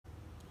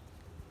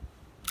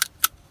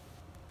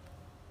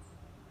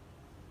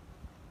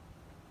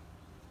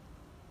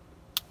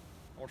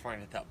We're trying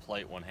to hit that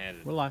plate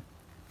one-handed. We're live.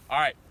 All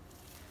right.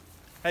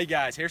 Hey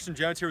guys, Harrison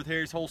Jones here with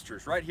Harry's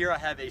Holsters. Right here I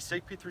have a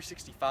Sig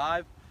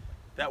P365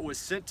 that was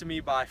sent to me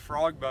by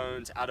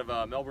Frogbones out of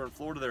Melbourne,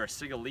 Florida. They're a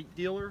Sig Elite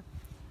Dealer.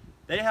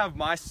 They have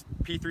my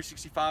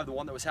P365, the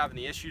one that was having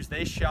the issues.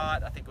 They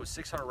shot, I think it was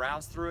 600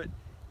 rounds through it,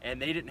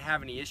 and they didn't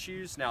have any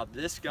issues. Now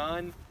this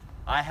gun,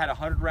 I had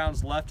 100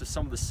 rounds left of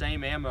some of the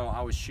same ammo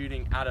I was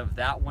shooting out of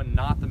that one,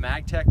 not the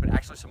magtech, but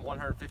actually some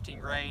 115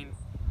 grain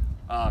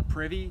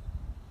Privi.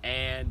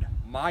 And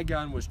my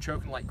gun was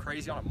choking like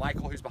crazy on it.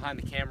 Michael, who's behind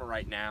the camera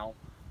right now,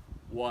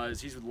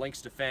 he's with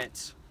Lynx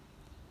Defense.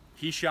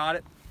 He shot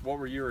it. What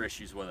were your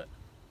issues with it?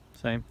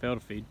 Same,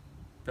 failed to feed.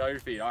 Failure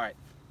to feed, all right.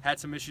 Had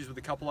some issues with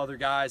a couple other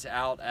guys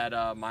out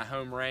at my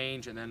home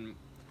range, and then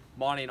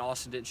Monty and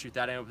Austin didn't shoot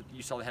that ammo, but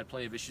you saw they had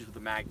plenty of issues with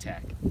the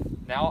magtech.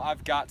 Now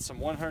I've got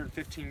some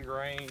 115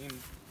 grain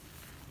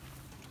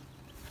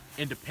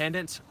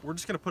Independence. We're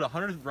just gonna put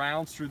 100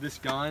 rounds through this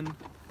gun.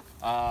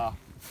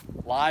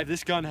 Live.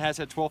 This gun has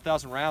had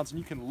 12,000 rounds, and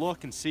you can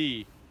look and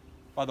see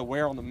by the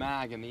wear on the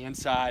mag, and the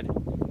inside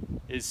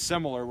is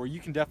similar, where you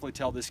can definitely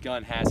tell this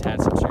gun has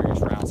had some serious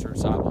rounds through.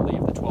 So I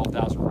believe the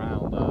 12,000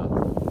 round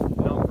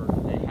number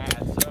they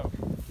had. So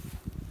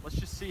let's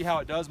just see how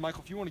it does.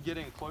 Michael, if you want to get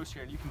in close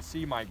here and you can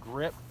see my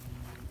grip,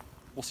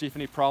 we'll see if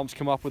any problems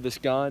come up with this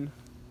gun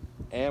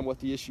and what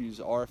the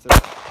issues are. If they're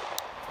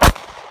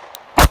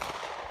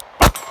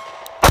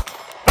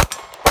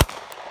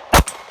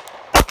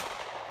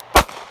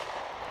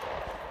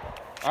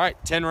all right,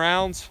 10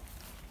 rounds.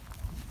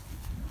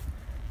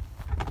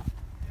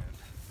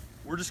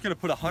 We're just gonna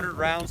put 100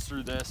 rounds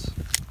through this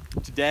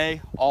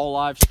today, all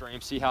live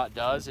stream, see how it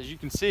does. As you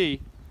can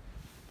see,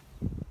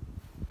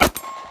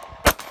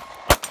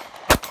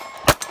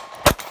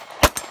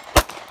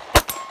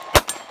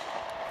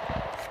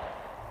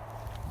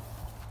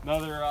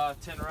 another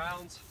 10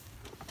 rounds.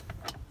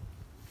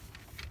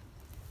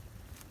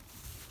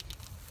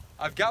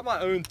 I've got my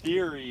own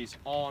theories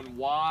on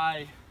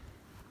why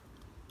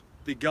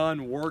the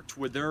gun worked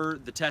with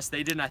the test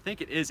they did, and I think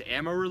it is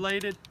ammo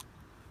related.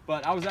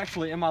 But I was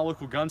actually in my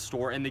local gun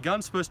store, and the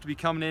gun's supposed to be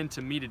coming in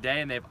to me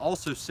today, and they've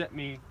also sent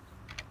me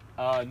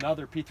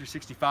another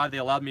P365. They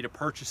allowed me to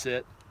purchase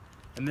it,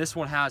 and this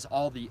one has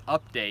all the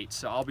updates,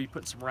 so I'll be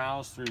putting some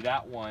rounds through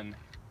that one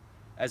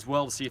as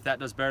well to see if that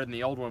does better than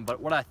the old one.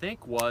 But what I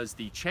think was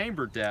the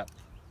chamber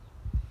depth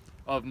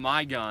of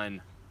my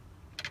gun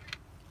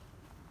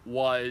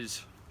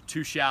was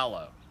too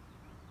shallow,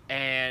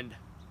 and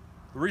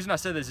the reason I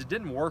said this, it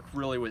didn't work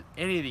really with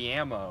any of the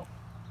ammo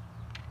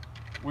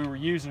we were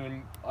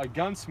using. A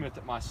gunsmith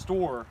at my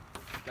store,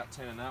 got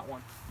 10 in that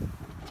one,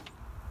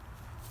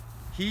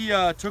 he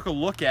took a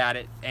look at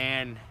it,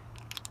 and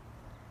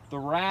the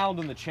round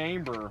in the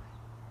chamber,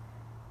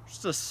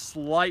 just a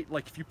slight,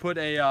 like if you put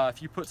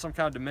some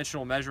kind of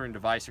dimensional measuring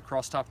device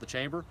across the top of the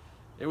chamber,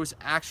 it was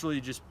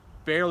actually just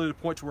barely to the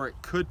point to where it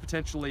could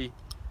potentially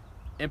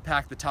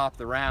impact the top of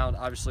the round,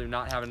 obviously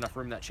not having enough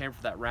room in that chamber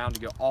for that round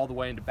to go all the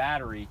way into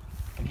battery.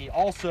 And he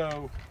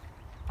also,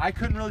 I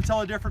couldn't really tell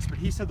the difference, but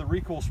he said the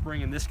recoil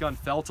spring in this gun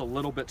felt a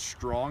little bit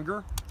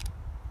stronger.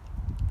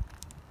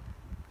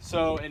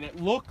 So, and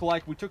it looked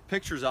like, we took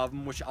pictures of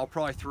them, which I'll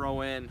probably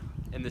throw in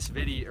this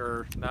video,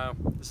 or no,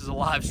 this is a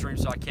live stream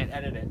so I can't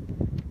edit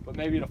it, but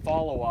maybe to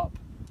follow up,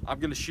 I'm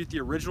gonna shoot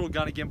the original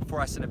gun again before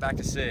I send it back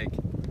to Sig,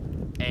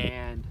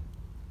 and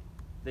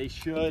they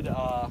should,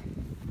 let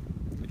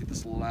me get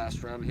this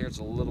last round here, it's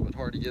a little bit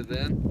hard to get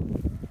in.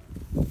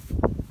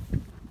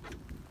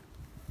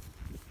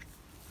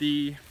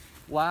 The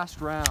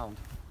last round,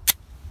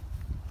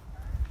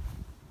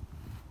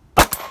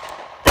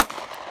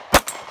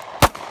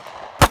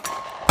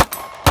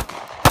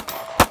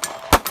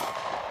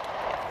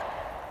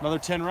 another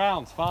 10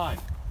 rounds, fine.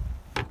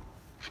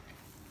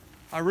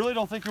 I really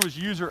don't think it was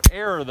user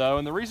error though,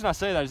 and the reason I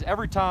say that is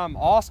every time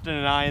Austin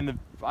and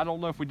I don't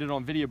know if we did it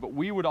on video, but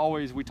we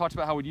talked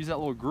about how we'd use that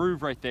little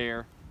groove right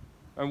there,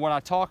 and when I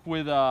talked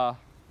with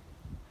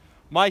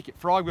Mike at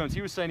Frogbones,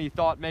 he was saying he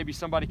thought maybe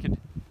somebody could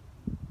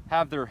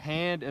have their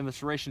hand in the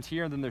serrations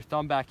here and then their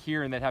thumb back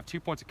here, and they'd have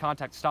 2 points of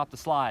contact to stop the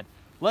slide.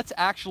 Let's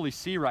actually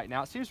see right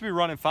now. It seems to be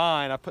running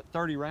fine. I put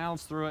 30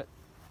 rounds through it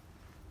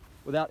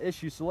without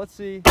issue, so let's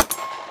see.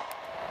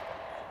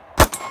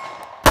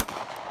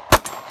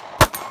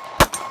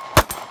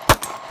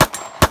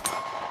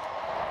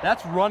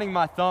 That's running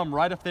my thumb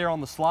right up there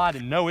on the slide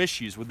and no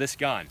issues with this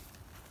gun.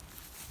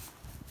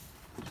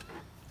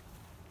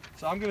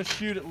 So I'm gonna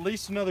shoot at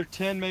least another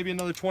 10, maybe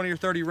another 20 or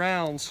 30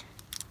 rounds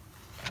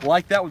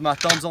like that with my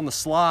thumbs on the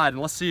slide, and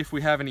let's see if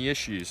we have any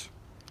issues.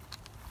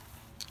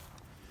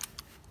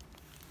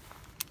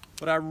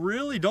 But I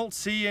really don't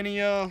see any,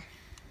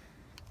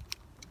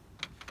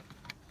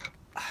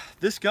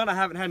 this gun I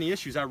haven't had any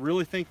issues. I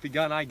really think the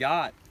gun I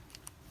got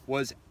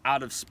was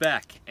out of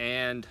spec,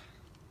 and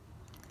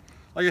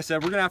like I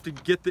said, we're gonna have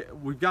to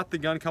we've got the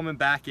gun coming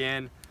back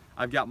in.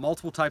 I've got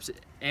multiple types of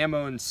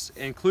ammo,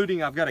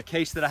 including I've got a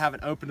case that I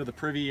haven't opened to the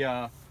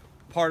Privi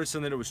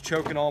partisan that it was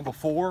choking on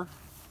before.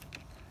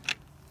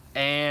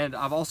 And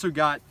I've also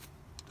got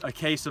a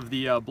case of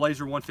the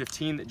Blazer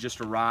 115 that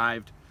just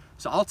arrived.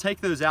 So I'll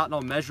take those out and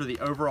I'll measure the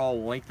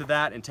overall length of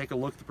that and take a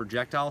look at the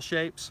projectile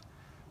shapes,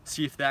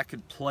 see if that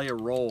could play a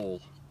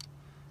role.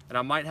 And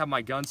I might have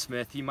my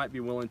gunsmith, he might be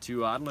willing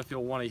to, I don't know if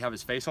he'll want to have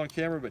his face on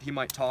camera, but he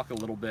might talk a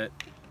little bit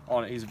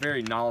on it. He's a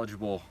very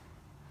knowledgeable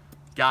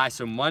guy.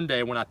 So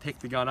Monday when I pick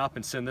the gun up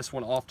and send this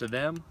one off to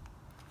them,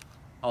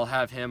 I'll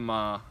have him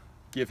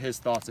give his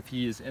thoughts if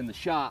he is in the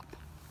shop.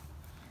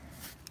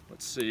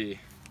 Let's see.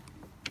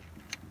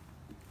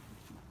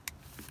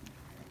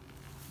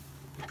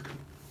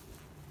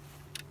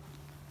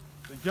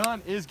 The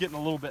gun is getting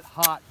a little bit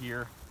hot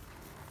here.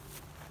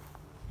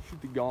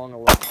 Shoot the gong a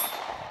little bit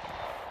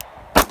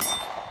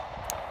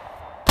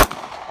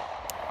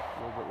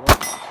low.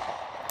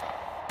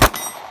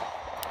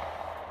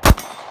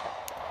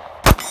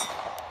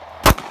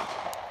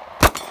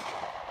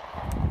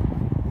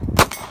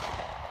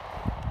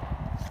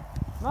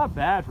 Not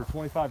bad for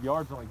 25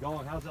 yards on a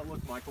gong. How's that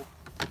look, Michael?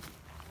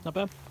 Not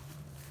bad.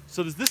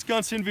 So does this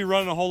gun seem to be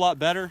running a whole lot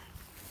better?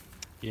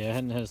 Yeah, I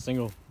hadn't had a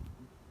single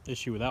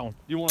issue with that one.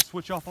 You want to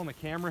switch off on the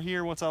camera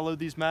here once I load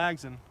these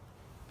mags? And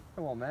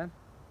come on, man.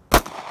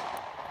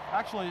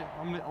 Actually,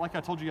 like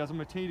I told you guys, I'm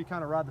going to continue to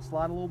kind of ride the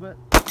slide a little bit.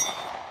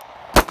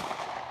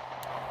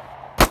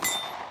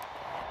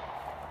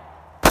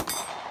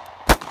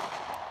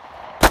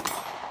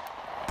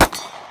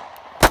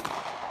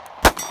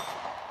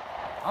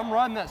 I'm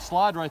riding that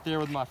slide right there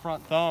with my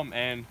front thumb,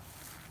 and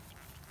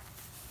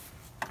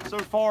so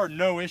far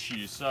no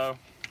issues. So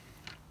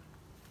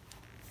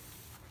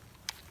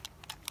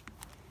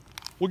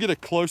we'll get a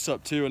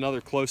close-up too, another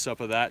close-up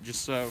of that,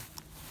 just so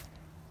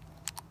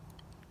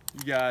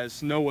you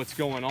guys know what's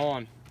going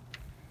on.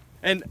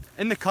 And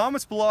in the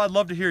comments below, I'd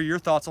love to hear your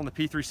thoughts on the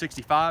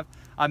P365.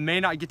 I may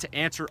not get to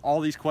answer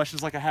all these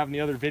questions like I have in the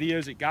other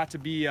videos. It got to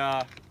be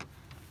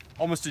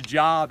almost a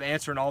job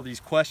answering all these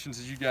questions,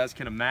 as you guys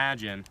can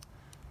imagine.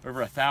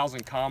 Over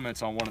 1,000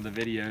 comments on one of the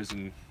videos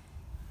and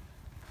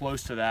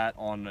close to that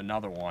on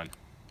another one.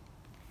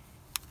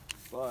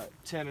 But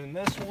 10 in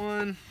this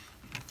one.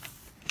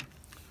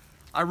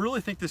 I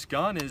really think this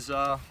gun is,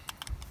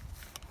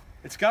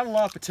 it's got a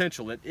lot of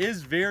potential. It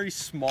is very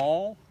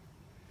small.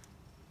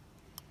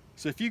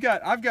 So if you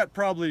got, I've got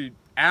probably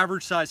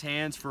average size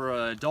hands for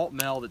an adult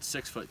male that's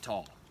 6 foot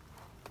tall.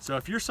 So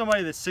if you're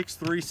somebody that's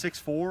 6'3",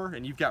 6'4",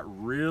 and you've got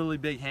really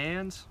big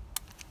hands,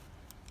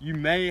 you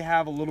may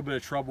have a little bit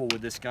of trouble with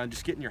this gun,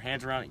 just getting your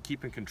hands around it and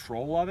keeping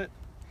control of it.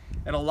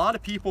 And a lot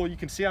of people, you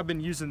can see I've been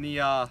using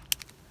the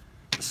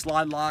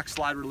slide lock,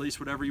 slide release,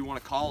 whatever you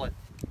want to call it,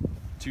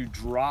 to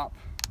drop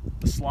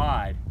the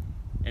slide,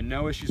 and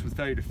no issues with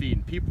failure to feed.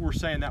 And people were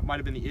saying that might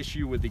have been the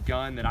issue with the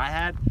gun that I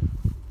had.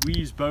 We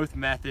use both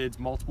methods,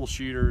 multiple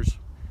shooters,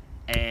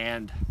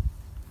 and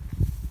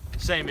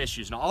same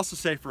issues. And I'll also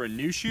say for a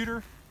new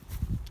shooter,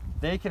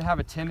 they can have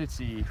a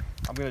tendency,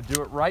 I'm gonna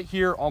do it right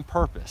here on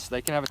purpose,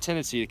 they can have a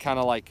tendency to kind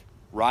of like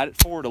ride it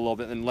forward a little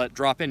bit and let it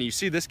drop in. You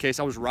see this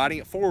case, I was riding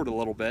it forward a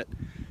little bit,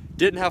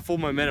 didn't have full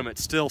momentum,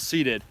 it's still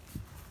seated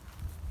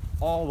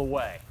all the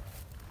way.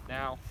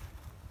 Now,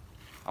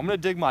 I'm gonna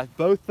dig my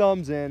both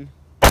thumbs in.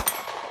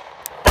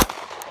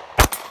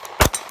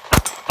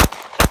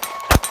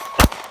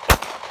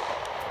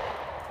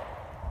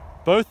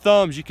 Both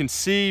thumbs, you can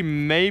see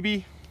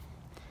maybe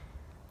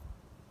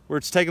where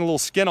it's taking a little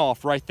skin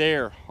off right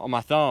there on my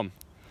thumb.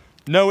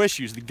 No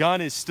issues, the gun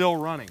is still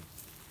running.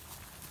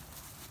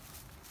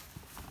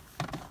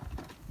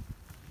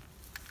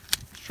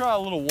 Let's try a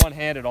little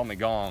one-handed on the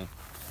gong.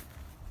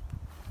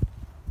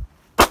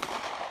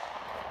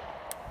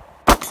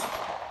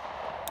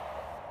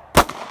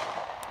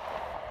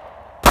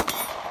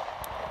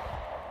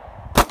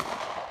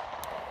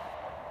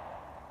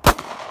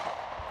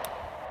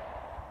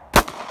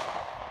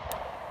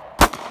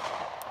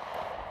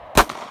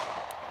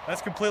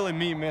 That's completely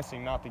me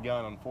missing, not the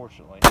gun,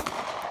 unfortunately.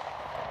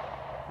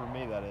 For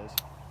me, that is.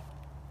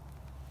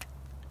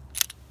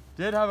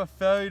 Did have a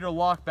failure to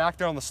lock back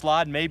there on the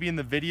slide. Maybe in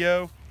the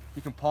video,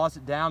 you can pause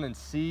it down and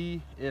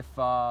see if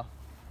my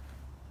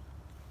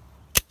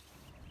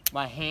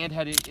hand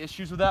had any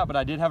issues with that, but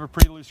I did have a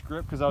pretty loose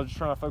grip because I was just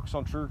trying to focus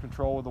on trigger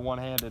control with the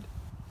one-handed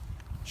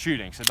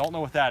shooting. So don't know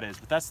what that is,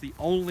 but that's the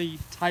only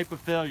type of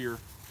failure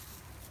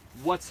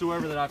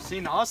whatsoever that I've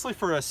seen. Honestly,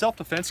 for a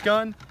self-defense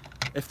gun,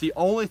 if the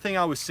only thing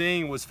I was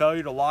seeing was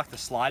failure to lock the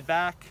slide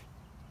back,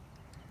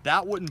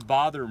 that wouldn't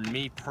bother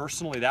me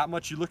personally that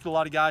much. You look at a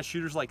lot of guys,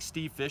 shooters like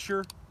Steve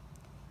Fisher,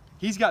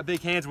 he's got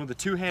big hands. With a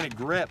two-handed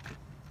grip,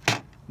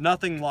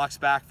 nothing locks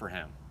back for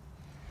him.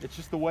 It's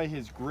just the way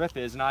his grip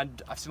is, and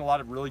I've seen a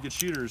lot of really good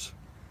shooters,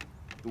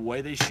 the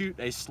way they shoot,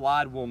 a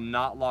slide will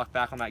not lock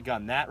back on that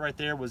gun. That right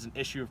there was an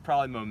issue of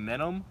probably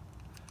momentum.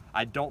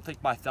 I don't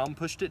think my thumb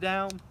pushed it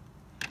down,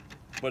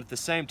 but at the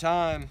same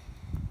time,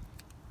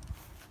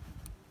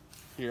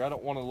 here, I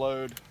don't want to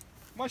load.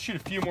 I might shoot a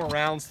few more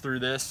rounds through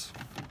this.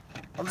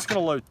 I'm just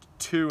going to load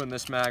 2 in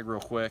this mag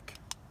real quick.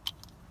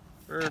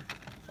 Or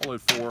I'll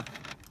load 4.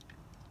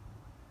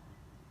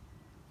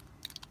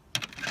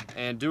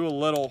 And do a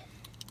little.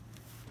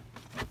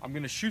 I'm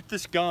going to shoot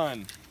this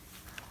gun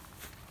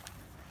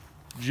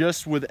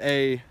just with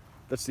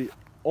that's the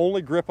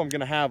only grip I'm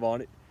gonna have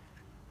on it.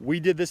 We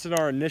did this in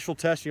our initial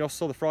test. You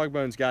also saw the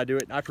Frogbones guy do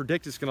it, and I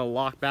predict it's gonna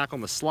lock back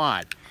on the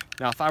slide.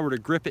 Now, if I were to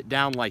grip it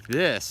down like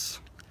this,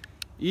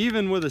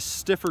 even with a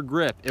stiffer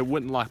grip, it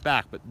wouldn't lock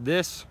back, but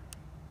this,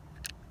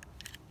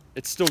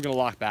 it's still gonna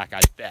lock back,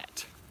 I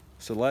bet.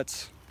 So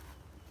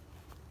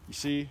you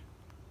see,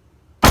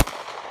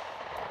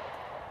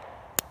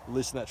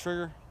 loosen that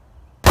trigger.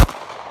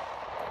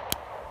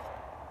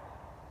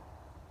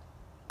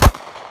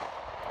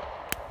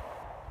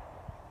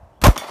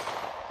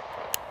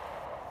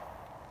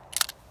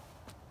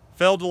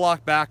 Failed to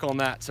lock back on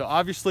that. So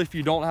obviously if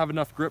you don't have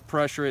enough grip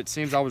pressure, it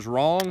seems I was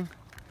wrong,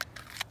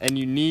 and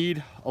you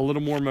need a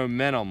little more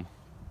momentum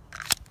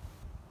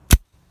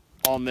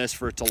on this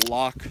for it to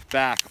lock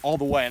back all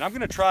the way. And I'm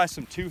gonna try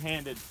some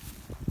two-handed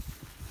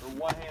or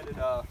one-handed,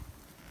 I'm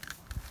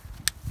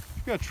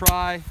gonna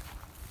try,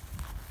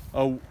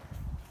 we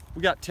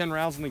got 10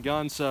 rounds in the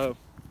gun, so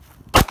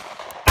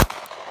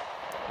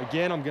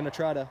again, I'm gonna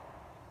try to,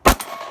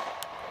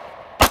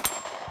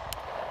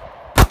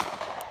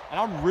 and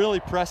I'm really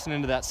pressing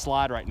into that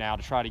slide right now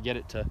to try to get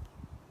it to,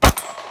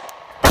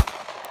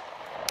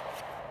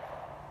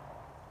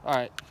 all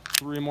right,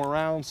 3 more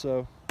rounds,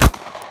 so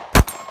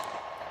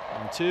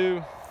 1,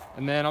 2,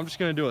 and then I'm just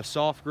gonna do a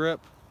soft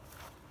grip.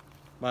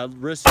 My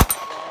wrist is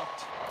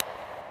locked.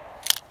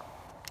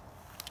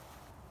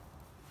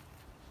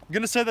 I'm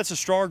gonna say that's a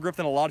stronger grip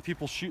than a lot of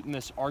people shooting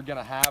this are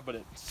gonna have, but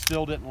it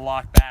still didn't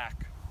lock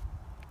back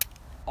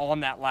on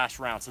that last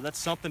round. So that's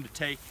something to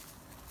take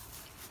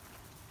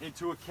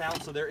into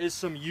account. So there is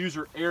some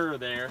user error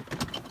there,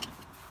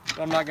 but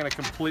I'm not gonna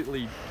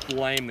completely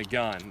blame the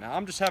gun. Now,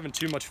 I'm just having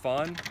too much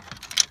fun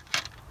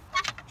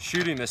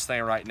shooting this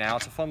thing right now.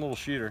 It's a fun little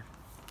shooter.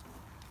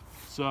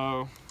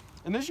 So,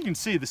 and as you can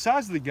see, the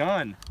size of the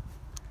gun,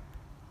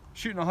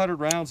 shooting 100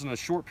 rounds in a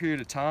short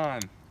period of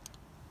time,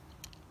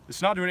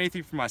 it's not doing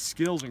anything for my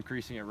skills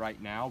increasing it right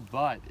now,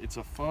 but it's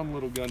a fun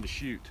little gun to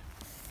shoot.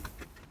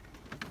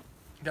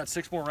 Got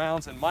 6 more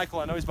rounds, and Michael,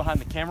 I know he's behind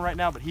the camera right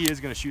now, but he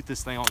is gonna shoot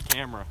this thing on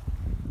camera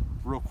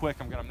real quick.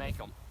 I'm gonna make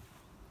him.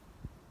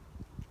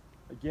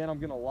 Again, I'm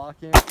gonna lock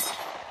in.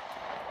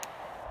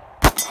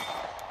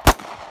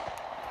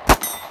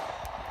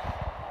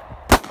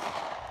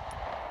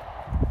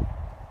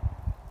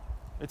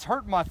 It's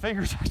hurting my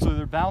fingers, actually,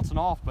 they're bouncing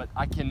off, but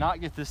I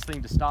cannot get this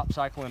thing to stop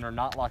cycling or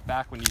not lock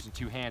back when using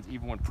 2 hands,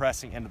 even when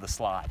pressing into the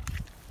slide.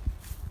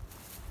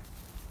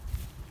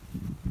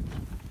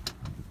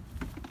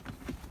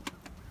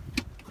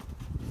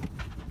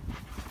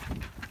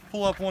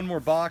 Pull up one more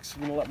box,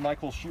 I'm gonna let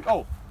Michael shoot.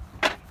 Oh!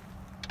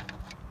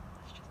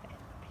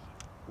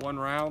 1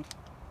 round.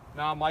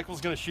 Now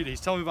Michael's gonna shoot it.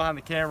 He's telling me behind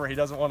the camera he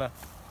doesn't wanna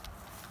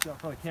shoot in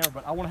front of the camera,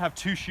 but I wanna have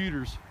 2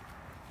 shooters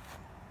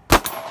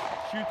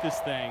shoot this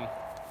thing,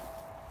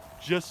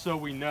 just so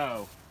we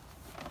know.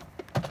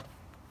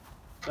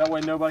 That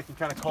way nobody can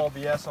kind of call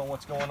BS on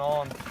what's going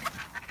on.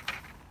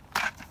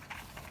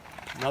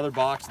 Another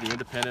box of the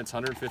Independence,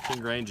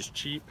 115 grain, just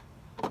cheap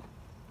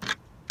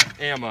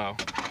ammo.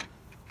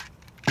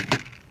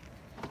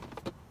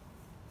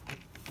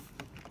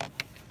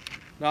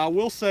 Now I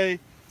will say,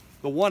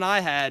 the one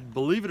I had,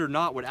 believe it or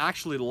not, would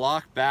actually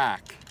lock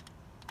back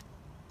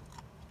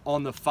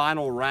on the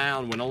final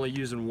round when only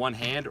using 1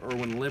 hand or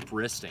when limp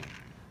wristing,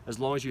 as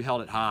long as you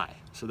held it high.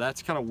 So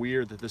that's kind of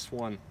weird that this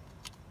one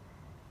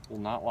will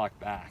not lock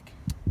back.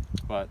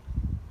 But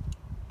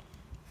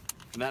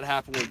and that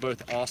happened with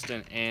both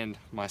Austin and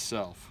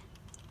myself.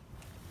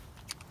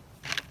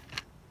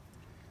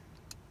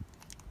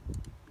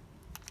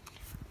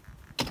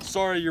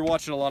 Sorry you're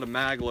watching a lot of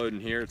mag loading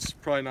here. It's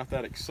probably not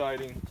that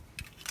exciting.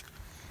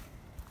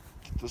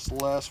 Get this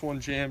last one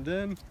jammed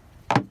in.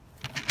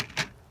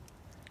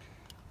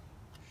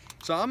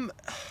 So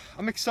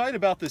I'm excited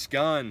about this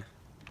gun.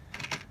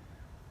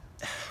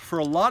 For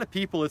a lot of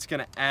people, it's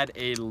gonna add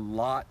a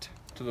lot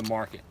to the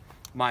market.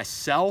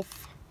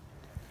 Myself,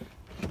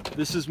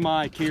 this is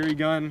my carry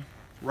gun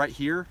right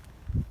here,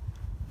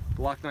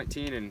 Glock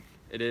 19, and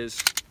it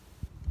is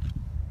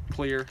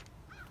clear.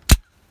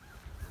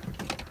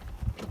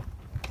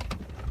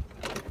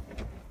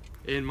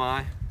 In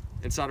my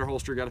insider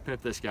holster, gotta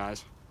pimp this,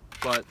 guys.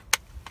 But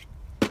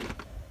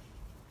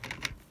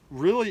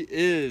really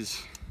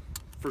is,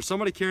 for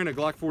somebody carrying a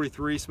Glock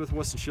 43 Smith &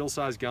 Wesson shield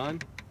size gun,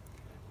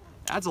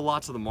 adds a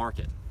lot to the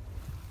market.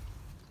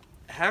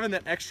 Having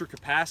that extra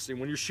capacity,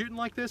 when you're shooting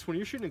like this, when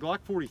you're shooting a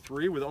Glock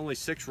 43 with only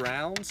 6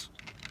 rounds,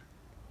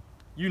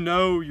 you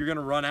know you're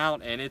gonna run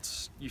out, and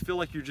you feel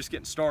like you're just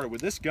getting started.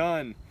 With this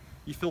gun,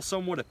 you feel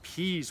somewhat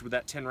appeased with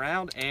that 10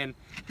 round, and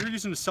if you're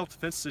using a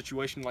self-defense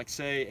situation, like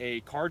say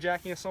a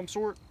carjacking of some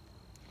sort,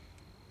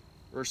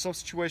 or some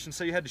situation,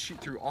 say you had to shoot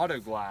through auto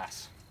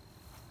glass,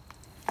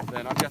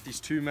 then I've got these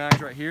 2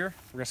 mags right here.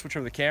 We're gonna switch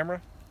over the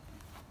camera.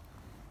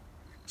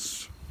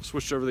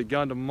 Switched over the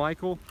gun to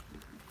Michael.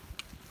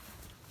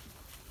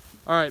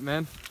 All right,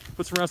 man,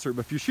 put some rounds through.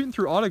 But if you're shooting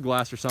through auto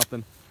glass or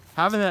something,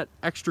 having that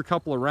extra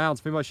couple of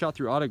rounds, if anybody shot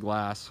through auto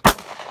glass,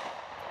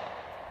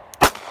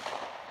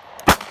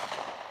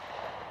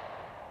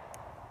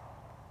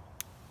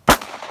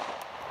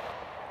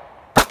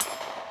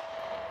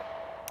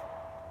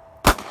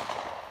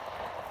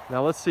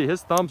 Now let's see,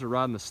 his thumbs are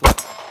riding the slide.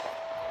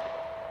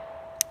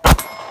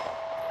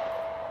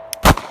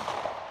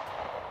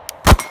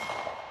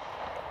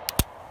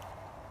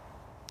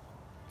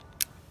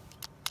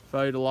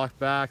 Failure to lock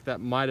back, that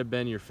might have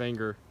been your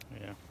finger.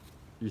 Yeah.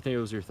 You think it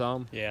was your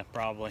thumb? Yeah,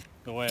 probably.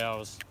 The way I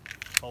was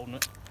holding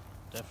it.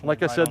 Definitely.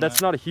 Like I said,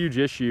 that's not a huge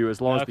issue as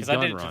long as the gun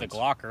runs. Because I did it to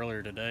the Glock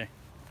earlier today.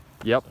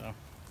 Yep. So.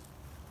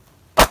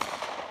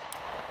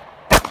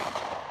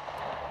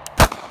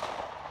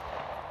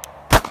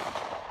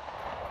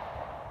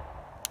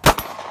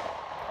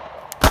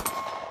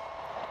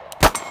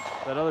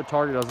 That other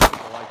target doesn't seem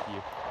to like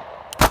you.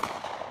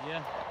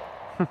 Yeah.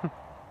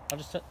 I'm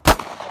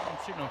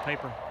shooting on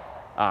paper.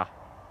 Ah.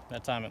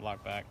 That time it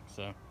locked back,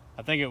 so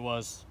I think it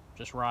was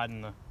just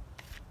riding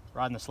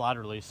the slide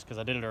release because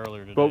I did it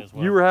earlier today as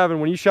well. You were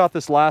having, when you shot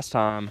this last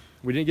time,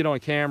 we didn't get on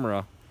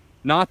camera,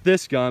 not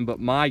this gun, but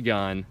my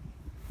gun,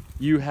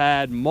 you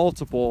had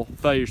multiple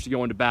failures to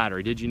go into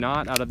battery, did you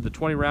not? Out of the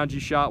 20 rounds you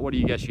shot, what do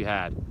you guess you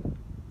had?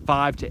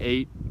 5 to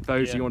 8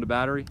 failures to go into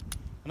battery?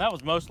 And that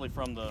was mostly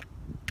from the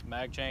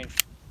mag change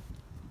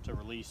to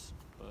release.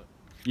 But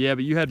yeah,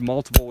 but you had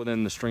multiple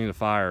within the string of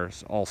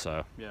fires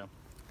also. Yeah.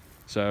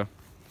 So,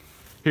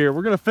 here,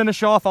 we're gonna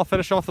finish off. I'll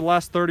finish off the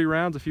last 30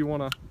 rounds if you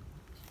wanna.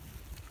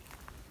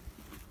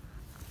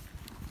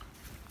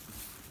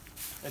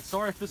 And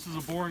sorry if this is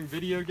a boring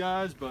video,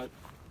 guys, but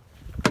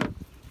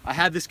I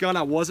had this gun.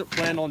 I wasn't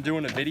planning on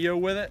doing a video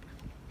with it.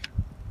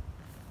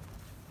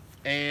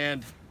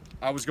 And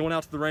I was going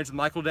out to the range with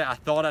Michael today. I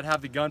thought I'd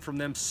have the gun from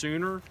them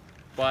sooner,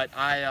 but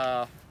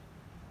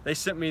they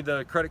sent me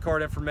the credit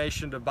card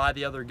information to buy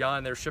the other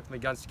gun. They're shipping the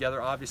guns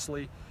together,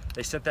 obviously.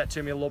 They sent that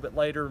to me a little bit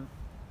later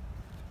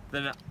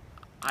than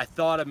I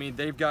thought. I mean,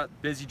 they've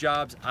got busy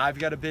jobs. I've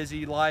got a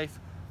busy life.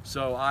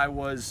 So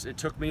it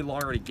took me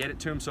longer to get it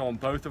to them. So on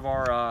both of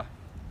our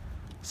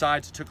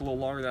sides, it took a little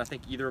longer than I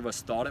think either of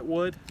us thought it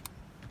would.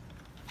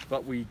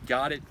 But we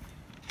got it.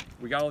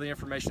 We got all the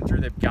information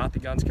through. They've got the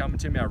guns coming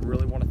to me. I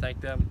really want to thank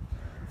them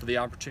for the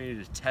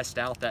opportunity to test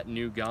out that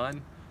new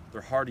gun. They're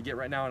hard to get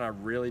right now, and I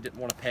really didn't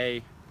want to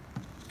pay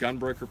gun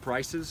broker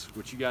prices,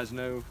 which you guys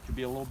know could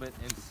be a little bit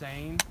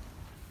insane.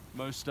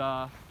 Most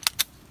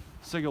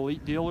Sig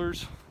Elite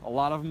dealers, a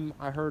lot of them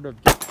I heard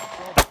of getting in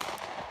trouble.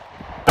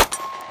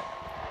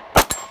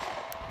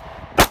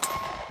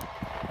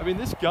 I mean,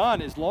 this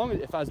gun, as long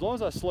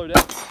as I slow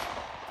down.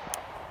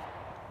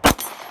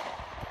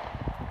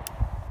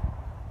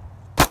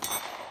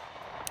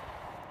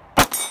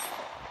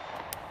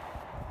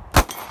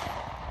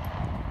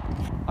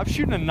 I'm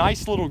shooting a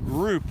nice little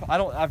group.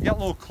 I've got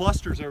little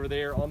clusters over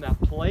there on that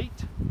plate.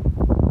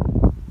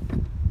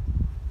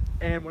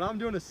 And when I'm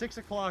doing a 6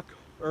 o'clock,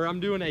 or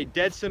I'm doing a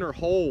dead center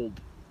hold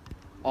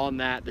on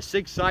that, the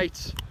Sig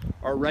sights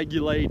are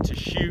regulated to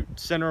shoot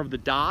center of the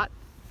dot.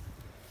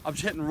 I'm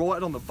just hitting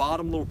right on the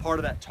bottom little part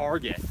of that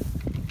target.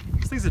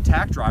 This thing's a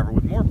tack driver.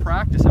 With more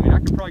practice, I mean, I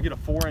could probably get a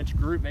 4-inch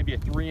group, maybe a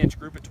 3-inch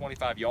group at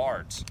 25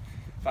 yards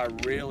if I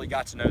really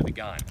got to know the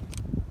gun.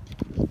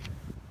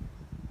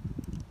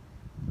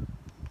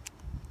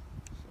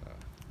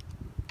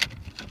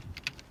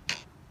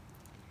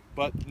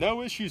 But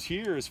no issues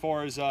here as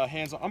far as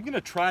hands-on. I'm gonna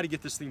try to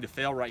get this thing to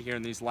fail right here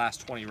in these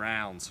last 20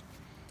 rounds,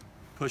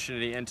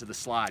 pushing it into the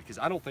slide, because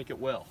I don't think it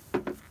will.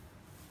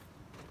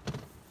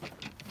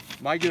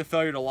 Might get a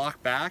failure to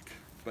lock back,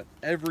 but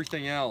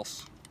everything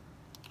else.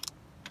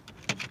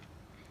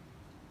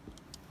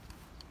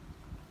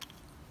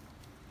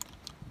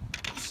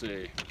 Let's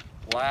see,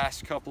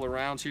 last couple of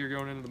rounds here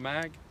going into the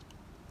mag.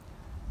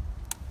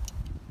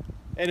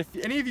 And if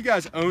any of you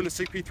guys own a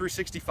Sig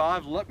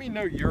P365, let me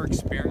know your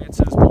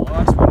experiences below.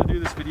 I just want to do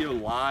this video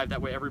live,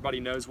 that way everybody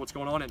knows what's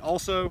going on. And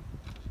also,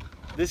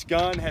 this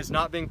gun has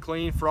not been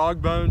cleaned.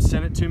 Frogbones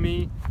sent it to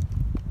me.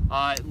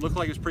 It looked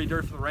like it was pretty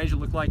dirty from the range. It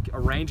looked like a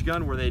range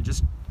gun where they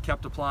just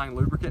kept applying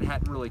lubricant,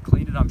 hadn't really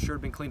cleaned it. I'm sure it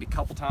had been cleaned a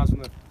couple times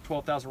in the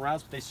 12,000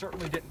 rounds, but they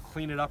certainly didn't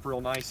clean it up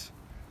real nice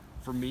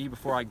for me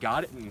before I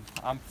got it, and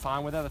I'm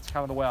fine with that. That's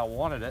kind of the way I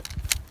wanted it.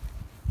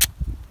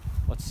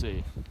 Let's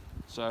see.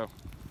 So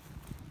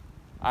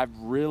I've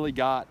really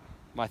got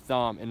my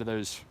thumb into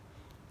those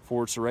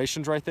forward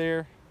serrations right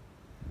there.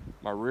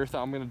 My rear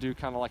thumb, I'm gonna do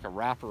kind of like a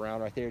wrap around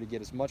right there to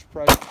get as much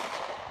pressure.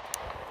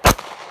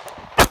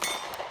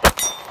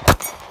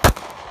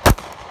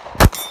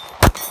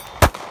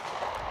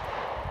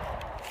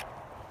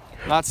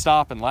 Not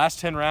stopping. Last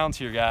 10 rounds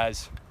here,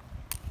 guys.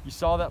 You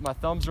saw that my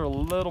thumbs are a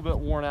little bit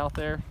worn out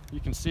there.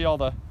 You can see all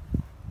the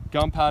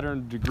gunpowder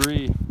and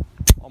debris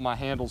on my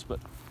handles,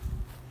 but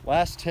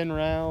last 10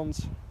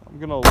 rounds, I'm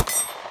gonna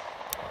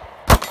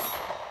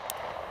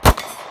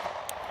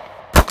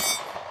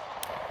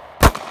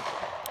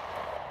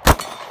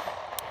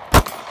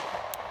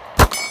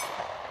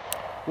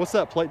What's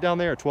that plate down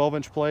there? A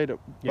 12-inch plate at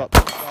about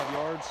 25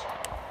 yards?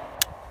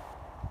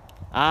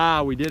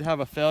 Ah, we did have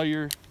a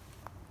failure.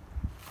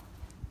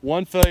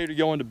 One failure to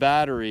go into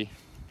battery.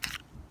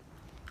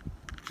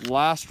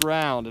 Last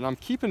round, and I'm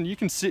keeping, you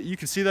can see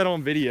that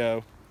on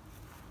video.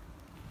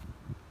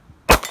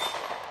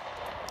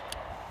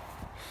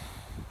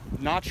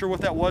 Not sure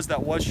what that was.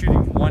 That was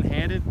shooting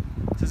one-handed.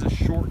 This is a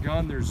short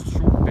gun. There's a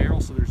short barrel,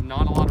 so there's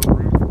not a lot of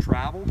room for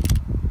travel.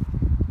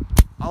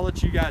 I'll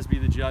let you guys be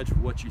the judge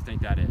of what you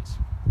think that is.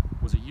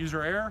 Was it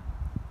user error?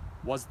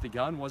 Was it the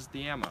gun? Was it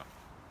the ammo?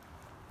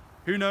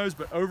 Who knows,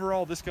 but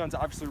overall this gun's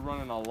obviously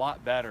running a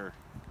lot better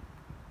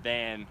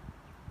than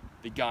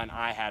the gun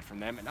I had from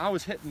them. And I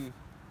was hitting,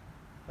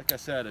 like I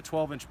said, a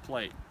 12-inch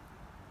plate.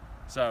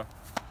 So,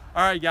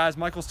 all right guys,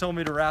 Michael's telling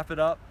me to wrap it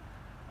up.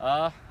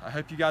 I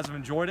hope you guys have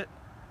enjoyed it.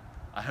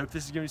 I hope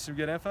this is giving you some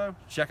good info.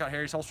 Check out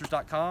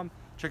harrysholsters.com.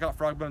 Check out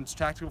Frogbones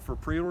Tactical for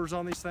pre-orders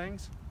on these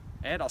things.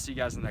 And I'll see you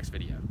guys in the next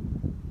video.